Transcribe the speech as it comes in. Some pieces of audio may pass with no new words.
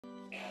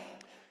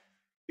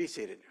Be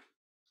seated.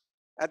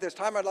 At this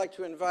time, I'd like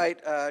to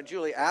invite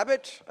Julie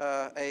Abbott,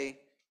 a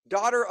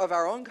daughter of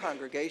our own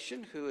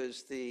congregation, who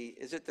is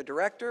it the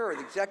director or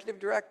the executive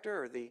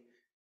director or the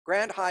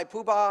Grand High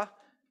Poobah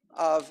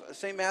of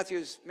St.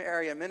 Matthew's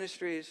Area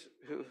Ministries,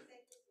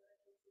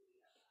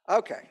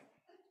 okay.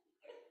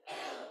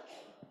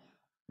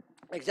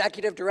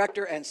 Executive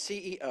Director and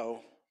CEO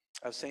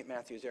of St.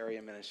 Matthew's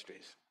Area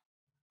Ministries.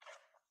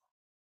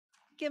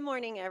 Good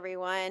morning,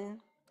 everyone.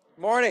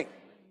 Morning.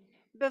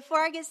 Before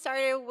I get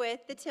started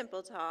with the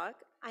temple talk,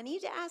 I need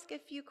to ask a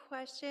few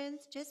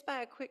questions just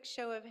by a quick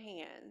show of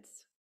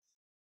hands.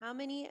 How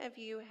many of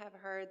you have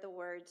heard the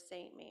word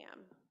Saint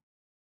Ma'am?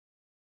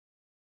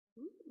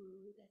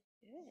 Ooh, that's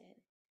good.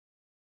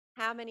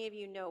 How many of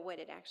you know what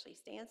it actually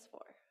stands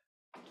for?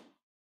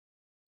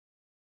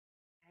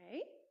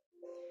 Okay.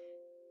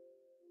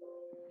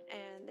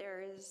 And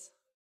there is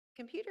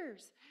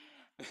computers.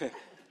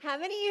 How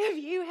many of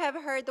you have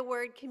heard the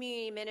word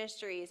community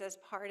ministries as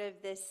part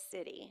of this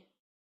city?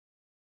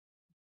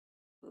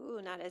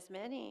 Ooh, not as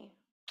many.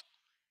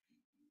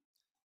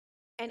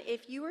 And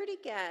if you were to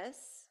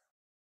guess,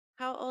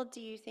 how old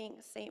do you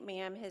think St.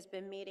 Ma'am has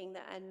been meeting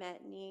the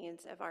unmet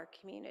needs of our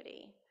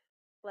community?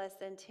 Less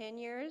than 10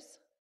 years?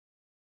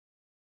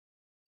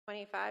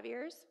 25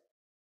 years?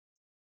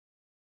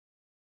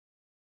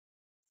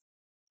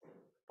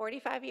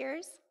 45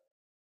 years?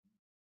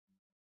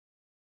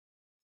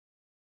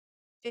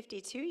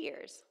 52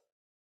 years.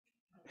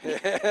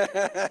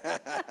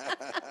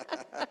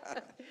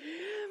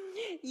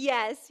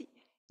 Yes,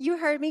 you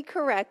heard me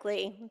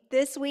correctly.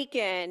 This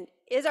weekend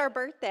is our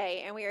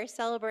birthday, and we are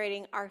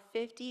celebrating our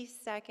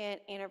 52nd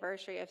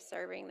anniversary of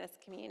serving this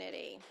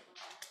community.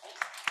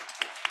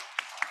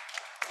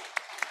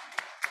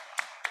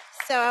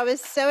 So I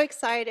was so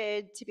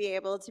excited to be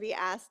able to be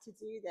asked to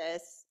do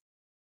this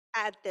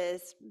at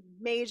this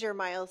major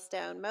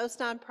milestone. Most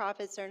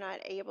nonprofits are not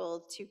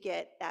able to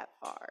get that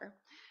far.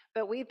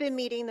 But we've been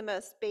meeting the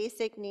most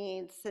basic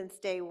needs since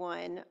day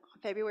one,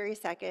 February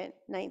 2nd,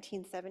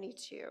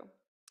 1972.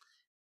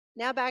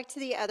 Now back to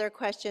the other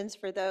questions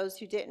for those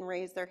who didn't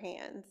raise their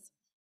hands.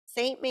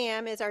 St.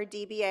 Ma'am is our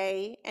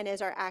DBA and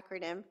is our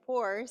acronym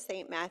for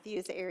St.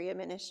 Matthew's Area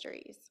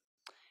Ministries.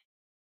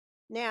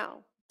 Now,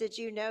 did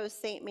you know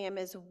St. Ma'am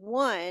is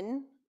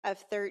one of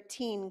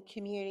 13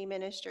 community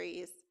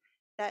ministries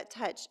that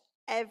touch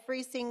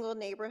every single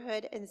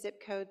neighborhood and zip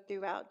code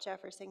throughout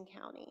Jefferson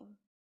County?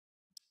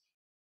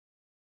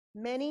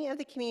 Many of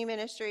the community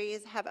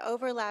ministries have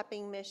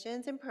overlapping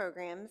missions and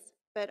programs,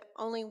 but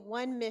only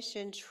one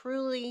mission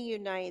truly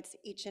unites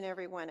each and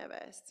every one of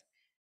us.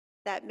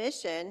 That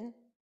mission,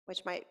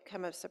 which might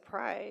come as a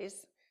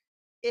surprise,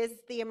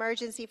 is the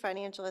Emergency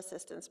Financial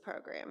Assistance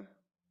Program.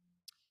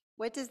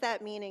 What does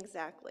that mean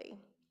exactly?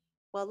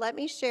 Well, let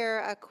me share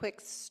a quick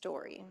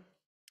story.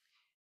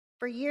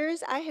 For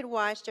years, I had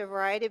watched a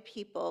variety of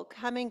people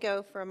come and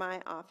go from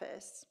my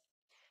office.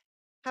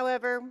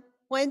 However,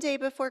 one day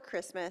before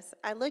Christmas,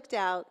 I looked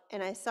out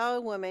and I saw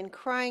a woman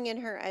crying in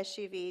her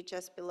SUV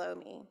just below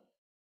me.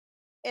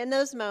 In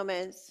those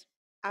moments,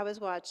 I was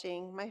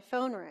watching, my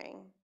phone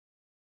rang.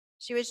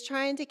 She was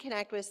trying to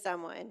connect with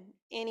someone,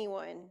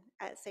 anyone,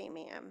 at St.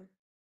 Ma'am.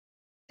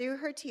 Through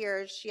her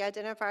tears, she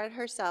identified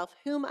herself,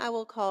 whom I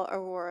will call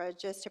Aurora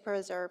just to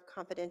preserve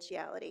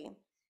confidentiality,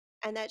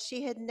 and that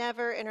she had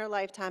never in her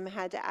lifetime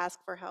had to ask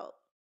for help.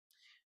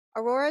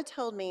 Aurora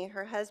told me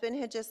her husband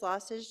had just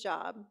lost his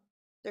job.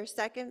 Their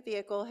second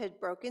vehicle had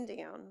broken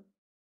down.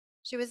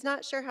 She was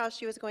not sure how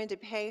she was going to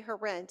pay her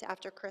rent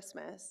after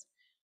Christmas,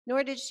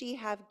 nor did she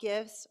have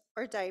gifts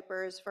or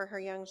diapers for her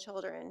young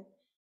children,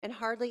 and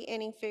hardly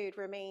any food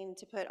remained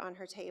to put on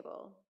her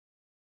table.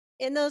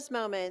 In those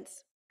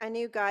moments, I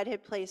knew God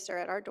had placed her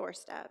at our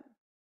doorstep.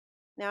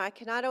 Now, I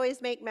cannot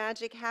always make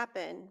magic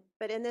happen,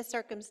 but in this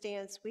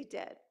circumstance, we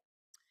did.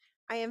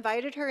 I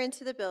invited her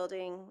into the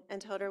building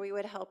and told her we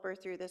would help her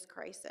through this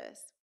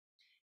crisis.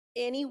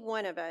 Any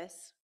one of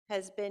us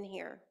has been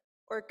here,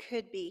 or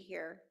could be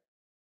here,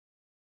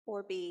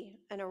 or be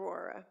an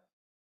Aurora.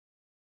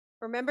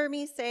 Remember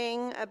me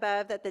saying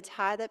above that the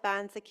tie that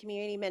binds the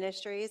community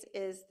ministries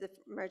is the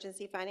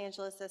emergency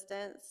financial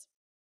assistance?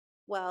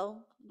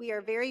 Well, we are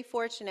very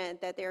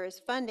fortunate that there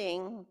is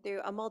funding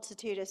through a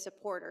multitude of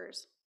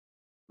supporters.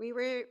 We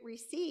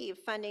receive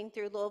funding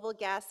through Louisville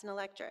Gas and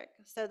Electric,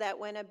 so that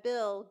when a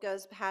bill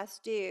goes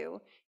past due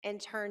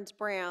and turns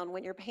brown,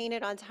 when you're paying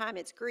it on time,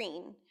 it's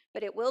green,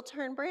 but it will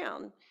turn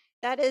brown.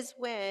 That is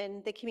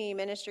when the community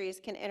ministries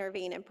can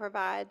intervene and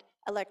provide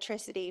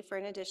electricity for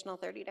an additional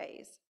 30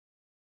 days.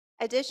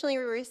 Additionally,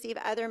 we receive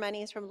other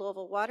monies from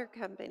Louisville Water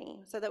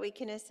Company so that we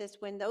can assist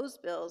when those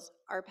bills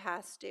are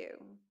past due.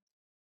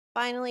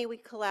 Finally, we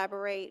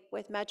collaborate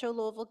with Metro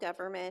Louisville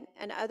government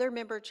and other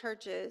member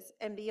churches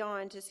and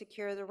beyond to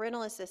secure the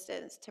rental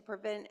assistance to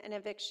prevent an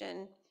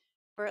eviction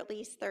for at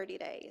least 30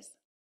 days.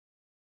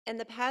 In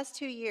the past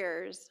 2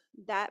 years,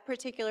 that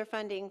particular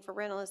funding for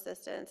rental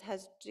assistance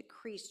has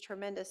decreased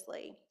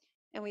tremendously,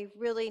 and we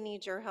really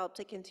need your help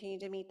to continue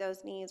to meet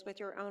those needs with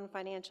your own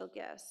financial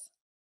gifts.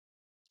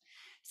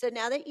 So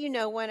now that you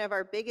know one of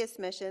our biggest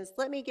missions,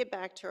 let me get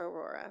back to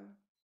Aurora.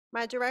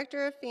 My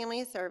Director of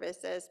Family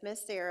Services,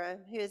 Miss Sarah,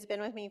 who has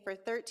been with me for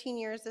 13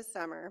 years this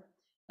summer,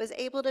 was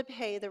able to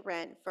pay the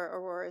rent for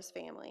Aurora's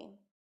family.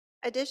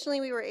 Additionally,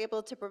 we were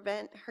able to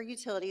prevent her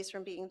utilities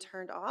from being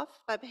turned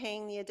off by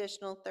paying the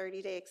additional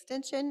 30-day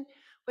extension,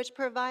 which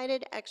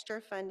provided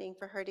extra funding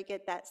for her to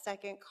get that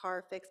second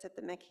car fixed at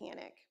the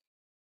mechanic.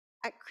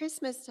 At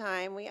Christmas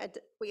time, we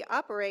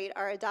operate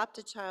our Adopt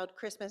a Child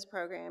Christmas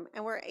program,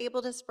 and we're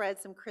able to spread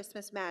some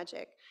Christmas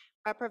magic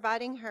by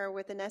providing her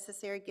with the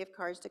necessary gift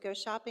cards to go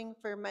shopping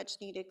for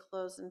much-needed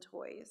clothes and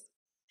toys.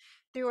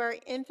 Through our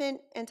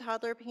infant and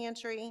toddler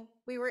pantry,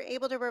 we were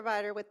able to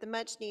provide her with the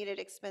much-needed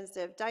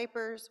expensive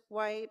diapers,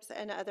 wipes,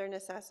 and other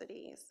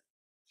necessities.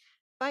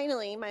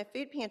 Finally, my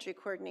food pantry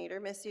coordinator,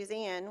 Miss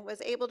Suzanne,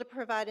 was able to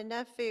provide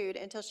enough food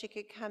until she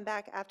could come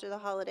back after the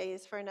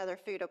holidays for another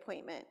food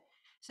appointment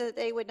so that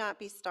they would not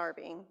be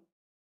starving.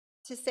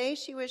 To say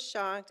she was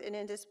shocked and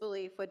in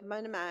disbelief would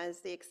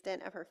minimize the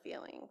extent of her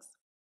feelings.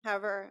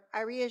 However,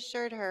 I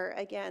reassured her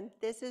again,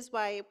 this is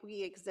why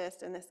we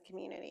exist in this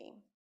community.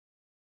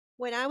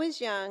 When I was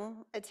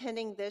young,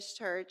 attending this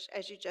church,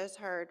 as you just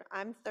heard,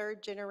 I'm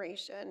third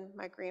generation.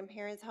 My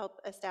grandparents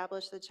helped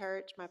establish the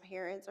church. My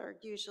parents are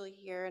usually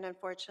here, and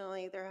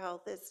unfortunately, their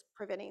health is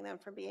preventing them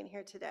from being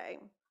here today.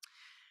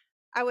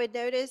 I would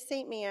notice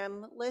St.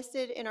 Ma'am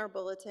listed in our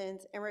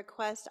bulletins and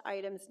request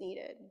items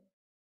needed.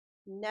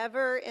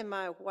 Never in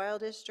my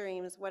wildest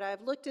dreams would I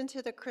have looked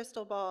into the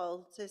crystal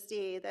ball to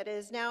see that it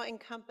is now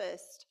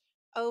encompassed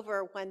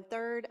over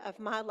 1/3 of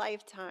my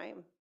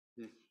lifetime.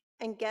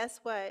 And guess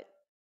what?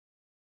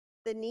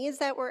 The needs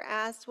that were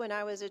asked when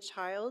I was a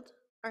child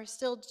are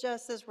still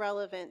just as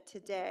relevant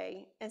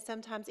today, and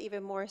sometimes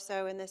even more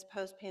so in this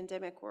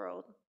post-pandemic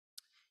world.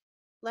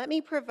 Let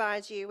me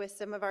provide you with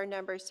some of our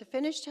numbers to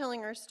finish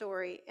telling our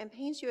story and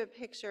paint you a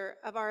picture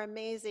of our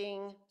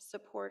amazing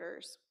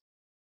supporters.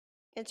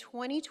 In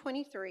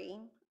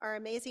 2023, our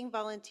amazing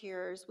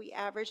volunteers, we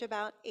average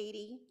about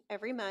 80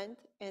 every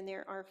month, and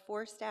there are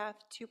 4 staff,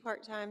 2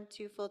 part-time,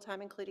 2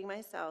 full-time, including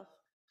myself,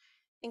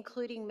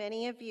 including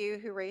many of you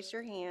who raised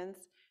your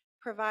hands,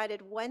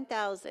 provided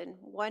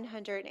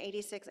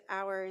 1,186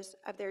 hours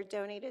of their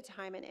donated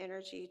time and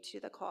energy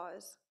to the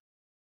cause.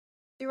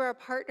 Through our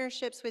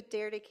partnerships with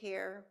Dare to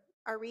Care,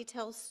 our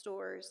retail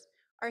stores,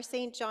 our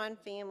St. John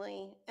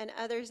family, and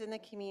others in the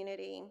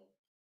community,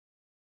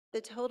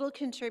 the total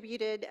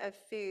contributed of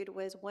food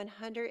was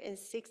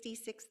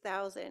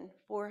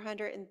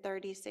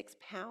 166,436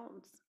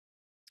 pounds.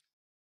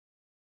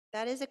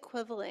 That is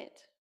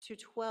equivalent to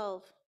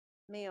 12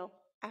 male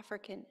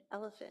African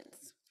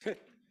elephants. Told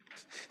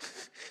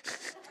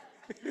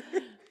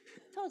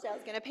you I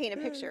was going to paint a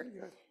picture.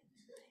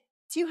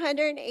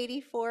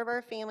 284 of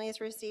our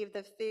families received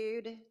the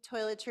food,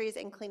 toiletries,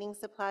 and cleaning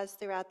supplies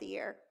throughout the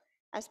year.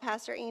 As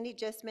Pastor Andy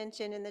just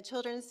mentioned in the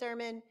children's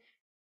sermon,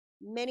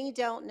 many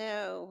don't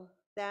know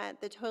that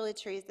the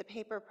toiletries, the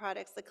paper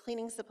products, the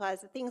cleaning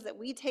supplies, the things that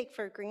we take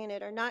for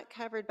granted are not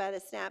covered by the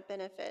SNAP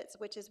benefits,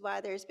 which is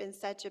why there's been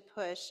such a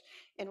push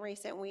in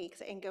recent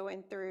weeks and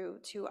going through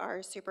to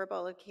our Super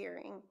Bowl of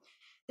caring.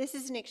 This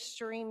is an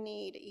extreme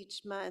need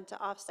each month to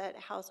offset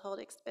household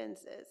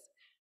expenses.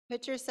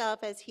 Put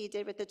yourself as he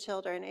did with the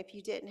children if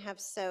you didn't have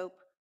soap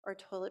or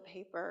toilet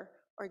paper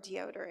or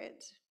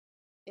deodorant.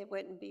 It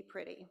wouldn't be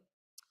pretty.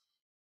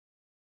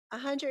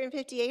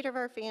 158 of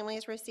our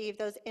families received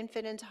those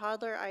infant and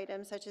toddler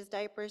items such as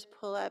diapers,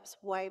 pull-ups,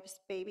 wipes,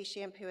 baby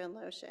shampoo, and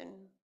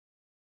lotion.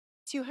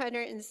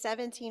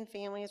 217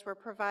 families were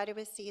provided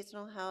with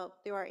seasonal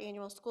help through our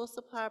annual school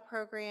supply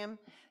program,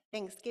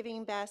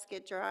 Thanksgiving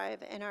basket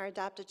drive, and our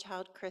Adopt a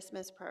Child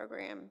Christmas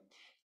program.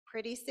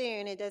 Pretty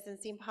soon, it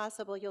doesn't seem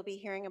possible you'll be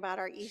hearing about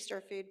our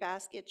Easter food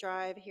basket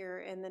drive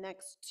here in the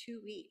next 2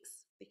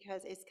 weeks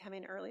because it's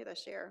coming early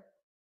this year.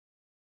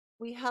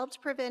 We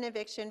helped prevent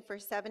eviction for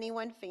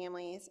 71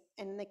 families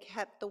and they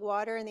kept the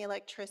water and the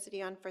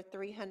electricity on for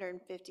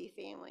 350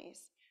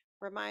 families.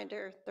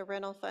 Reminder, the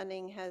rental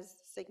funding has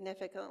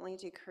significantly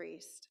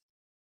decreased.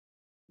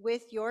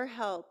 With your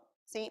help,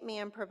 St.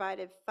 Ma'am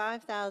provided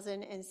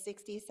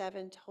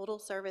 5,067 total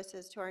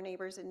services to our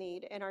neighbors in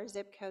need in our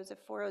zip codes of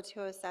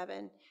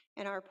 40207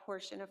 and our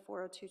portion of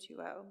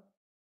 40220.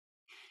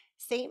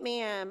 St.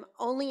 Ma'am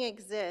only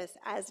exists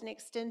as an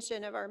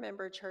extension of our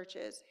member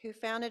churches who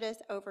founded us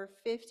over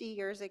 50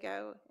 years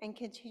ago and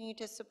continue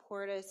to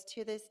support us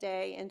to this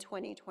day in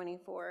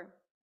 2024.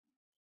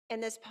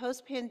 In this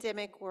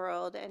post-pandemic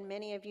world, and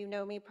many of you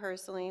know me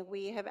personally,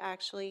 we have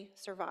actually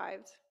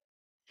survived.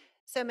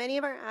 So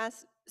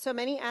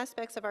many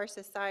aspects of our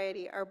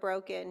society are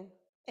broken,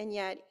 and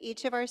yet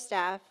each of our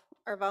staff,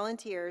 our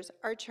volunteers,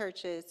 our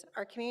churches,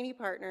 our community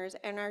partners,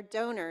 and our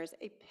donors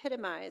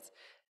epitomize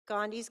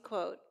Gandhi's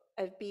quote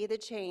of "Be the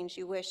change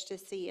you wish to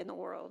see in the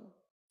world."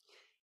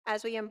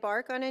 As we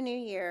embark on a new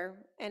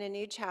year and a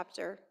new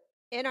chapter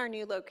in our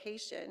new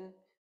location,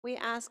 we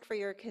ask for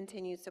your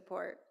continued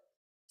support.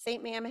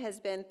 St. Ma'am has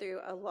been through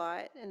a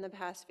lot in the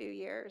past few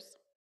years.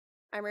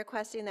 I'm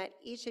requesting that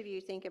each of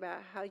you think about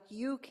how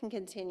you can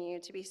continue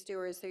to be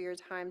stewards of your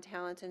time,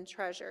 talent, and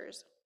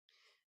treasures.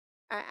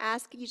 I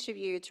ask each of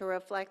you to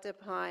reflect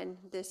upon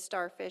this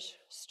starfish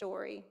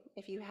story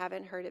if you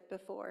haven't heard it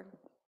before.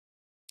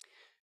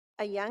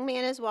 A young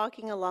man is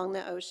walking along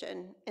the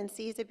ocean and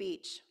sees a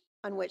beach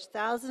on which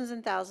thousands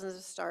and thousands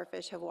of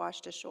starfish have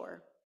washed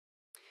ashore.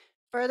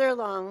 Further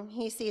along,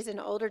 he sees an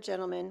older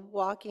gentleman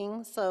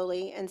walking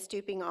slowly and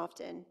stooping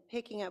often,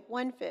 picking up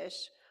one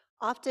fish,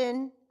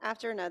 often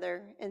after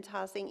another, and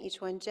tossing each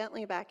one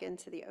gently back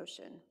into the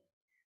ocean.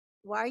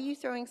 Why are you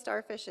throwing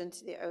starfish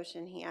into the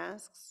ocean, he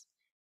asks.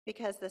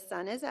 Because the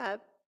sun is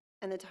up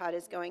and the tide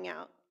is going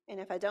out, and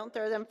if I don't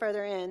throw them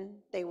further in,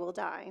 they will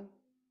die.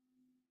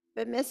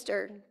 But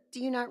mister,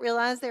 do you not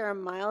realize there are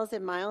miles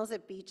and miles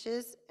of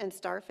beaches and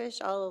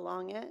starfish all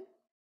along it?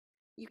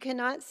 You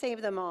cannot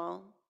save them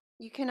all.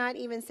 You cannot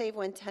even save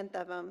 1/10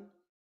 of them.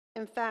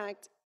 In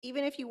fact,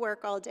 even if you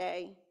work all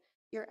day,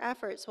 your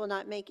efforts will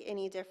not make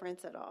any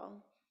difference at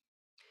all.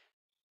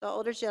 The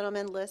older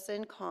gentleman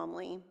listened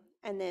calmly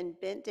and then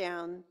bent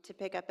down to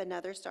pick up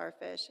another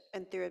starfish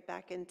and threw it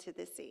back into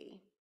the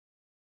sea.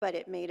 But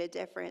it made a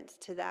difference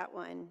to that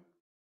one.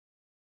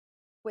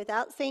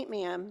 Without St.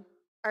 Ma'am,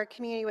 our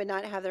community would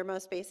not have their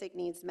most basic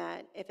needs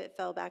met if it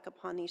fell back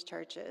upon these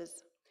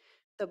churches.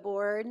 The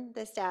board,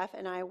 the staff,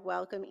 and I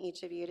welcome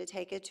each of you to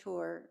take a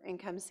tour and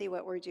come see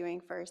what we're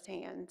doing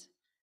firsthand.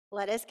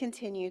 Let us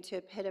continue to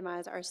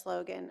epitomize our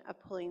slogan of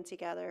pulling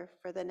together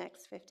for the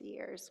next 50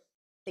 years.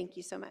 Thank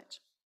you so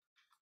much.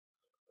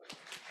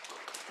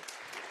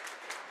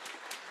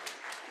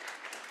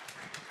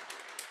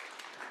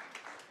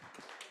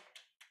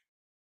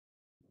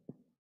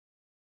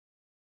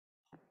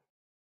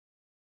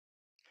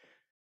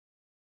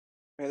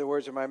 May the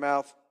words of my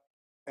mouth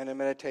and the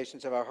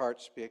meditations of our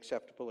hearts be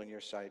acceptable in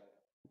your sight,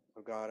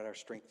 O God, our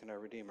strength and our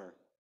Redeemer.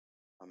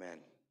 Amen.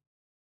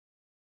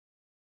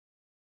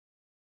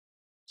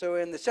 So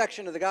in the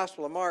section of the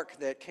Gospel of Mark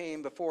that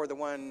came before the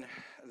one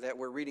that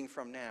we're reading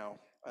from now,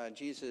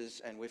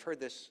 Jesus, and we've heard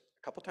this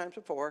a couple times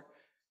before,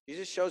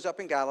 Jesus shows up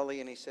in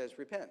Galilee and he says,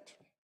 repent.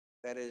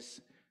 That is,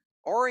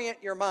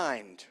 orient your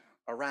mind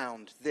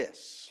around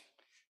this,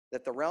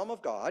 that the realm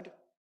of God,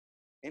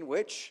 in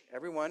which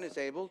everyone is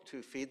able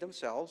to feed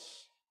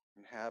themselves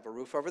and have a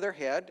roof over their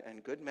head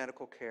and good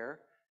medical care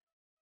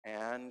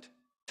and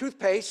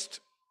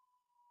toothpaste,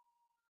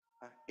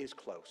 is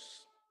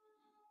close.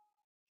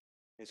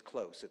 Is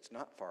close. It's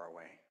not far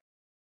away.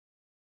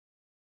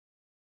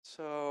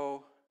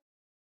 So,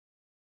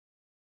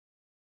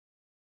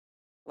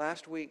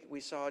 last week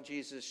we saw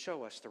Jesus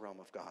show us the realm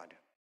of God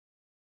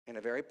in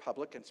a very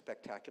public and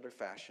spectacular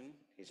fashion.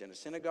 He's in a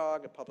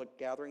synagogue, a public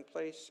gathering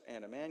place,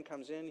 and a man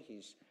comes in.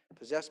 He's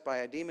possessed by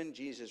a demon.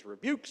 Jesus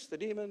rebukes the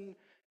demon,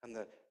 and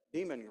the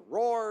demon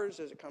roars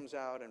as it comes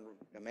out, and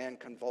a man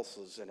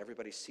convulses, and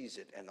everybody sees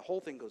it, and the whole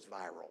thing goes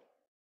viral.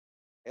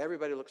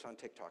 Everybody looks on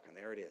TikTok, and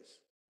there it is.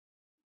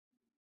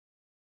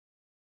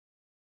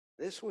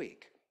 This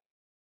week,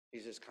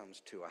 Jesus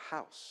comes to a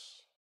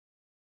house,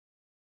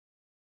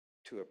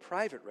 to a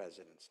private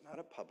residence, not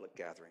a public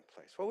gathering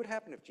place. What would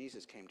happen if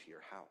Jesus came to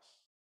your house?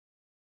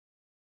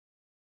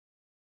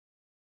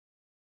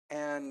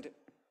 And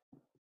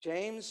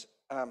James,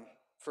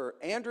 for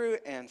Andrew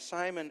and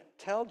Simon,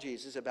 tell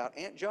Jesus about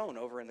Aunt Joan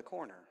over in the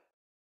corner,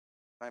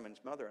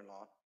 Simon's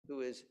mother-in-law,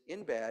 who is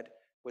in bed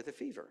with a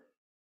fever.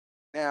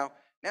 Now,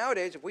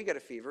 nowadays, if we get a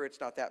fever, it's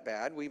not that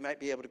bad. We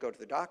might be able to go to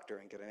the doctor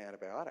and get an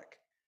antibiotic.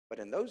 But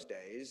in those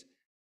days,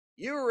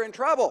 you were in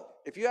trouble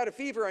if you had a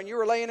fever and you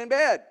were laying in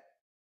bed.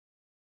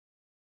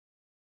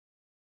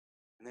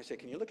 And they say,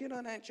 can you look in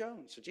on Aunt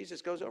Joan? So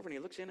Jesus goes over and he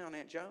looks in on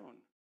Aunt Joan.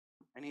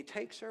 And he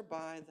takes her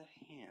by the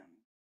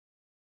hand.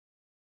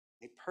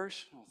 A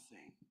personal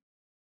thing.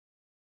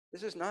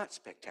 This is not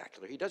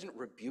spectacular. He doesn't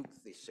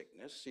rebuke the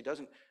sickness. He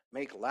doesn't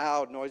make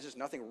loud noises.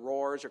 Nothing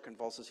roars or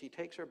convulses. He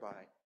takes her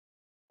by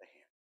the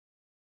hand.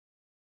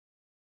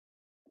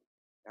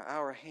 Now,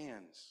 our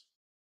hands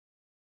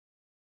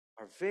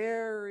are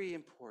very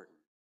important.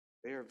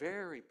 They are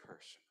very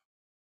personal.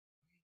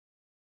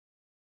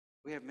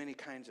 We have many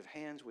kinds of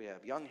hands. We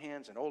have young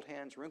hands and old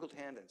hands, wrinkled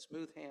hands and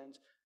smooth hands,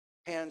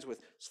 hands with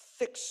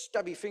thick,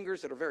 stubby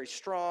fingers that are very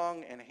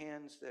strong, and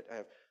hands that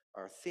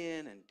are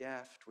thin and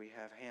deft. We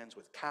have hands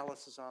with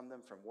calluses on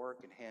them from work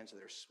and hands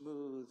that are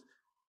smooth.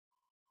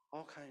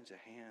 All kinds of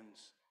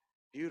hands,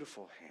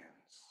 beautiful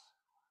hands.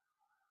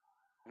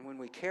 And when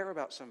we care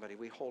about somebody,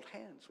 we hold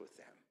hands with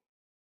them.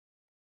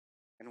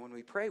 And when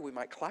we pray, we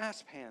might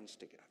clasp hands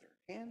together.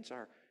 Hands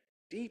are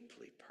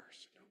deeply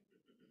personal.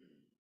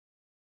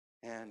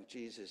 And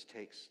Jesus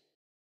takes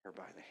her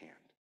by the hand.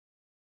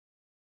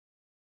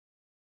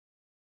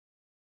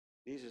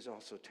 Jesus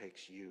also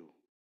takes you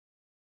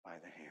by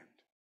the hand.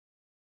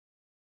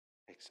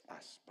 Takes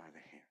us by the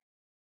hand.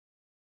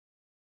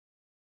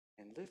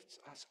 And lifts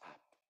us up.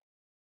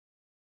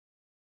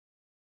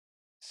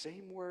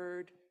 Same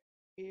word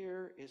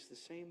here is the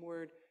same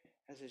word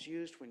as is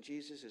used when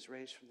Jesus is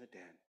raised from the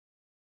dead.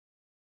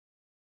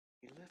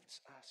 He lifts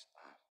us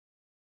up.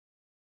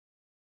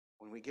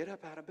 When we get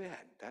up out of bed,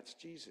 that's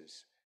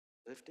Jesus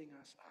lifting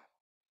us up.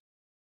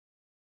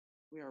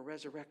 We are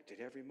resurrected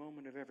every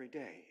moment of every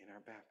day in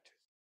our baptism.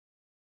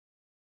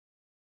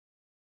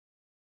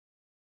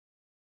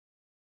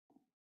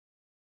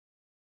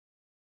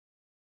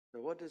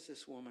 So what does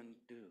this woman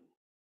do?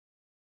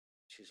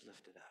 She's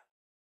lifted up.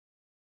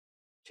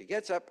 She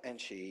gets up and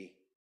she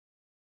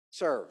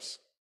serves.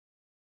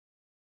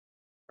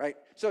 Right?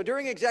 So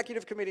during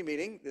executive committee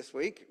meeting this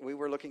week, we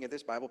were looking at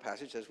this Bible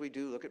passage, as we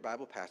do look at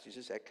Bible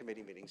passages at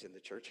committee meetings in the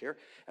church here.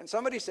 And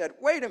somebody said,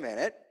 wait a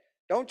minute,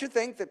 don't you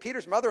think that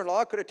Peter's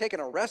mother-in-law could have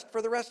taken a rest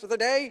for the rest of the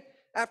day?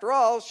 After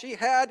all, she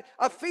had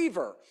a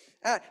fever.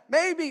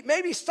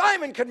 Maybe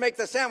Simon could make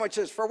the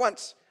sandwiches for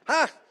once.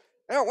 Huh?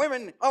 You know,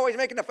 women always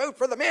making the food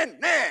for the men.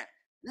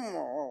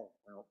 Nah.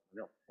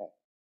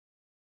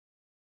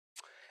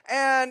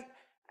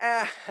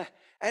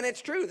 And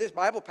it's true, this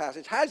Bible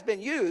passage has been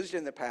used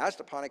in the past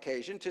upon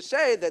occasion to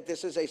say that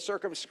this is a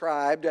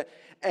circumscribed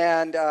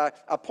and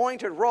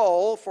appointed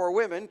role for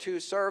women to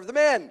serve the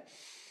men.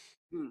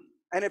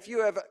 And if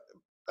you have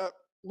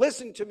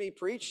listened to me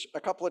preach a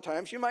couple of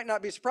times, you might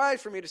not be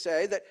surprised for me to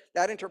say that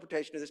that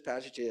interpretation of this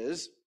passage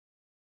is,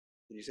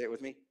 can you say it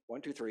with me?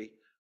 1, 2, 3.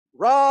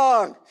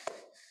 Wrong.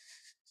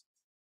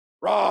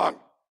 Wrong.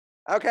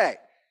 Okay.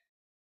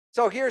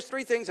 So here's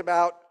 3 things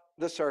about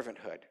the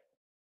servanthood.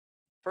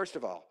 First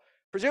of all,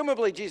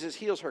 presumably Jesus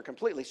heals her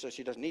completely so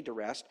she doesn't need to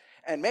rest.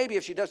 And maybe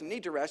if she doesn't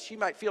need to rest, she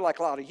might feel like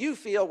a lot of you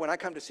feel when I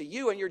come to see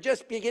you and you're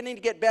just beginning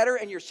to get better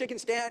and you're sick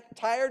and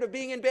tired of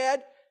being in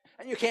bed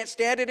and you can't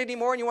stand it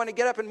anymore and you want to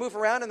get up and move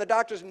around and the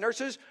doctors and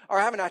nurses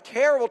are having a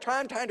terrible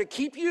time trying to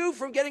keep you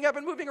from getting up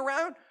and moving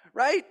around,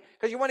 right?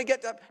 Because you want to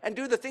get up and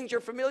do the things you're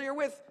familiar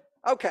with.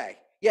 Okay,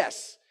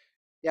 yes.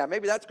 Yeah,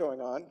 maybe that's going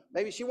on.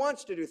 Maybe she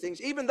wants to do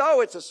things, even though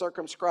it's a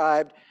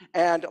circumscribed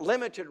and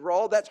limited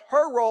role. That's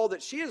her role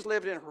that she has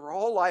lived in her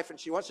whole life, and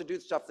she wants to do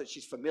stuff that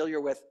she's familiar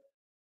with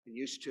and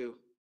used to.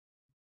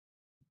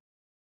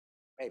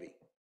 Maybe.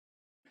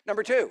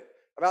 Number 2,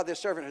 about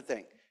this servanthood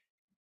thing.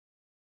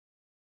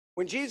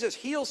 When Jesus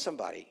heals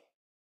somebody,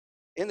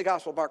 in the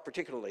Gospel of Mark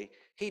particularly,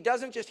 he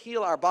doesn't just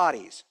heal our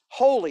bodies,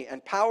 holy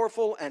and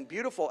powerful and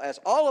beautiful as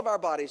all of our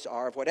bodies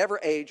are, of whatever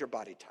age or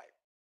body type.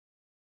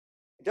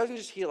 He doesn't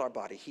just heal our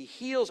body, he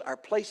heals our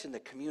place in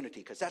the community,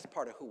 because that's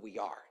part of who we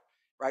are,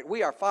 right?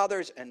 We are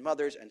fathers and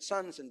mothers and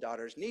sons and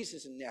daughters,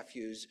 nieces and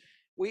nephews.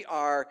 We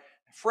are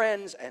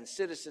friends and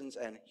citizens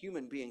and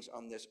human beings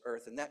on this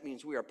earth, and that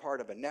means we are part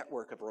of a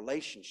network of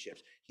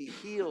relationships. He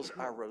heals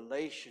our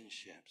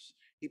relationships.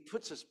 He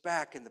puts us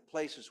back in the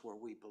places where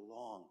we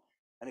belong.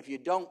 And if you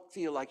don't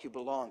feel like you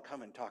belong,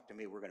 come and talk to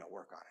me. We're going to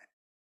work on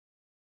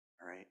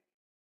it. All right?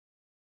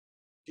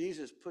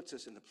 Jesus puts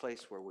us in the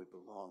place where we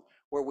belong,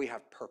 where we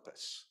have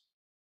purpose,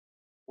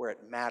 where it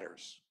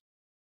matters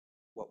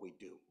what we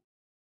do.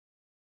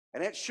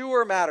 And it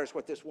sure matters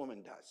what this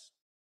woman does.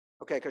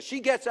 Okay, because she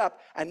gets up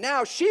and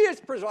now she is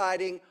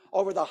presiding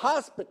over the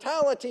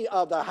hospitality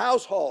of the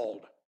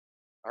household.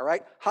 All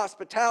right?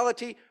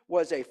 Hospitality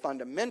was a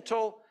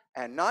fundamental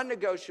and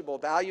non-negotiable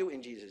value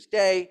in Jesus'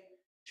 day.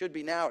 Should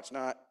be now, it's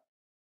not.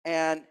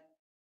 And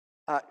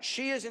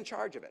she is in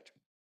charge of it.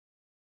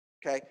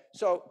 Okay,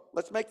 so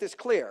let's make this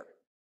clear.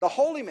 The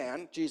holy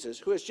man, Jesus,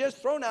 who has just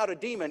thrown out a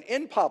demon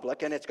in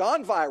public and it's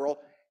gone viral,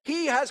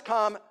 he has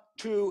come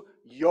to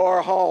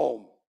your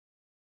home.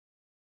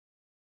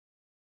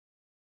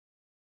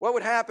 What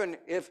would happen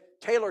if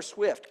Taylor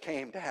Swift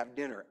came to have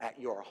dinner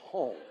at your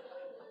home?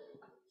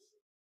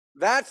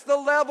 That's the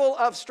level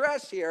of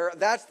stress here.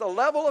 That's the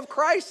level of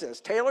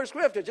crisis. Taylor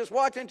Swift has just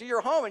walked into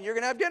your home and you're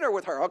going to have dinner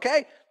with her,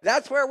 okay?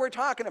 That's where we're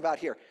talking about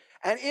here.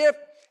 And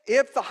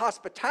if the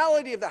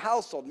hospitality of the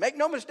household, make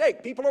no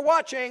mistake, people are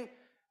watching,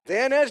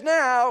 then as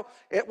now,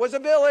 it was a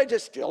village,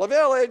 it's still a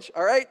village,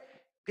 all right?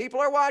 People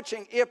are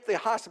watching. If the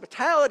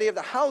hospitality of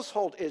the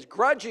household is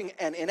grudging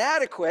and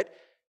inadequate,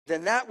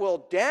 then that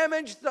will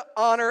damage the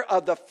honor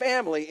of the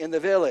family in the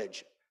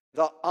village.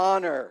 The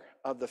honor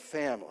of the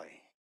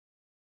family.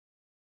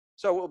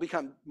 So it will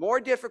become more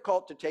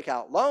difficult to take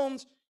out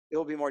loans. It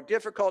will be more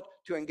difficult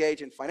to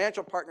engage in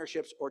financial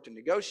partnerships or to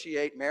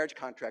negotiate marriage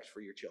contracts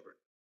for your children.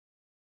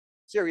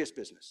 Serious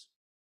business.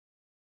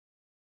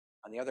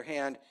 On the other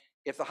hand,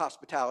 if the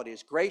hospitality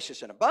is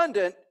gracious and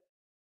abundant,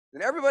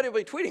 then everybody will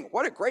be tweeting,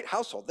 what a great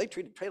household. They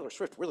treated Taylor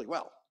Swift really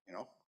well, you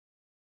know.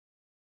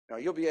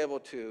 You'll be able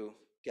to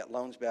get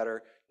loans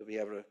better. You'll be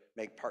able to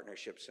make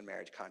partnerships and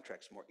marriage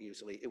contracts more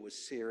easily. It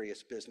was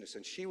serious business,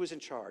 and she was in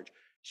charge.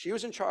 She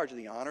was in charge of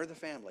the honor of the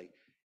family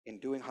in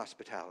doing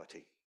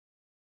hospitality.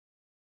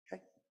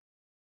 Okay?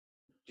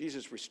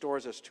 Jesus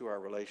restores us to our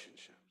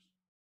relationships.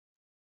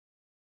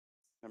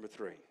 Number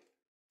 3.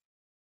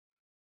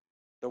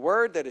 The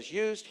word that is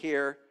used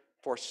here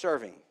for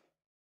serving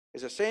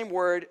is the same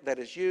word that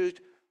is used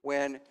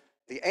when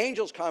the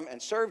angels come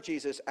and serve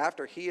Jesus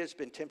after he has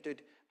been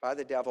tempted by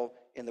the devil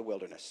in the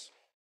wilderness.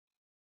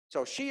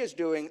 So she is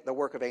doing the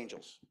work of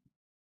angels.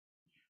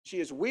 She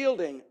is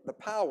wielding the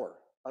power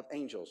of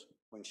angels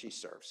when she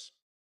serves.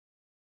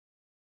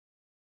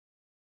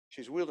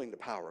 She's wielding the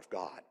power of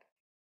God.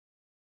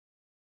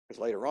 Because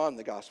later on in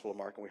the Gospel of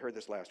Mark, and we heard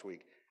this last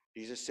week,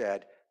 Jesus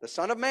said, the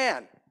Son of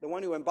Man, the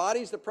one who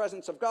embodies the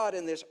presence of God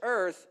in this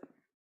earth,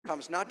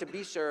 comes not to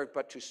be served,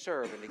 but to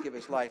serve and to give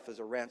his life as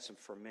a ransom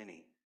for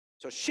many.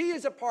 So she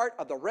is a part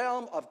of the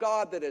realm of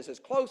God that is as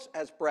close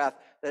as breath,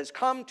 that has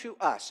come to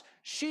us.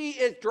 She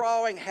is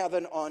drawing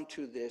heaven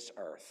onto this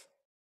earth.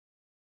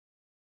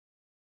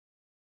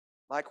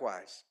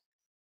 Likewise,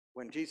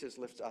 when Jesus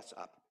lifts us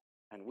up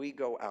and we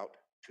go out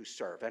to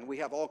serve, and we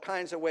have all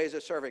kinds of ways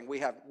of serving. We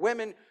have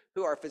women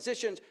who are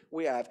physicians.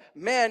 We have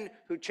men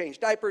who change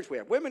diapers. We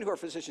have women who are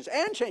physicians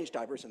and change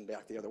diapers, and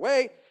back the other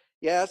way.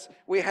 Yes,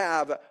 we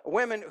have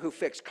women who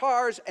fix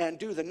cars and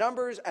do the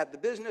numbers at the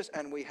business,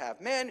 and we have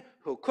men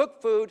who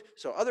cook food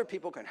so other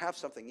people can have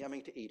something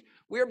yummy to eat.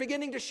 We are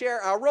beginning to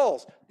share our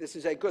roles. This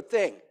is a good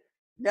thing.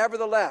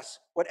 Nevertheless,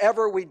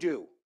 whatever we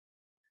do,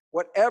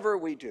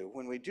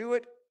 when we do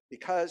it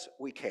because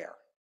we care,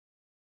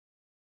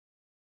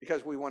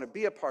 because we want to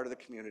be a part of the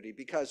community,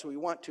 because we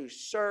want to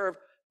serve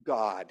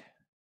God,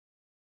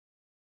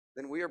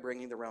 then we are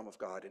bringing the realm of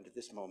God into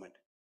this moment,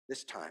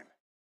 this time,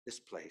 this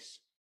place,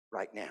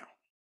 right now.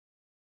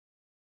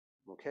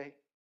 Okay?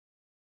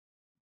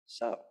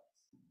 So,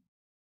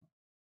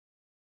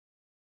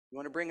 you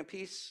want to bring a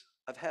piece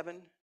of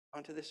heaven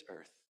onto this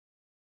earth?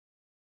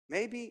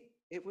 Maybe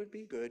it would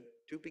be good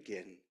to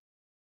begin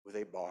with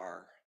a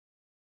bar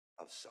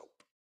of soap.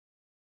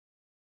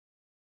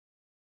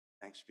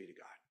 Thanks be to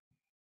God.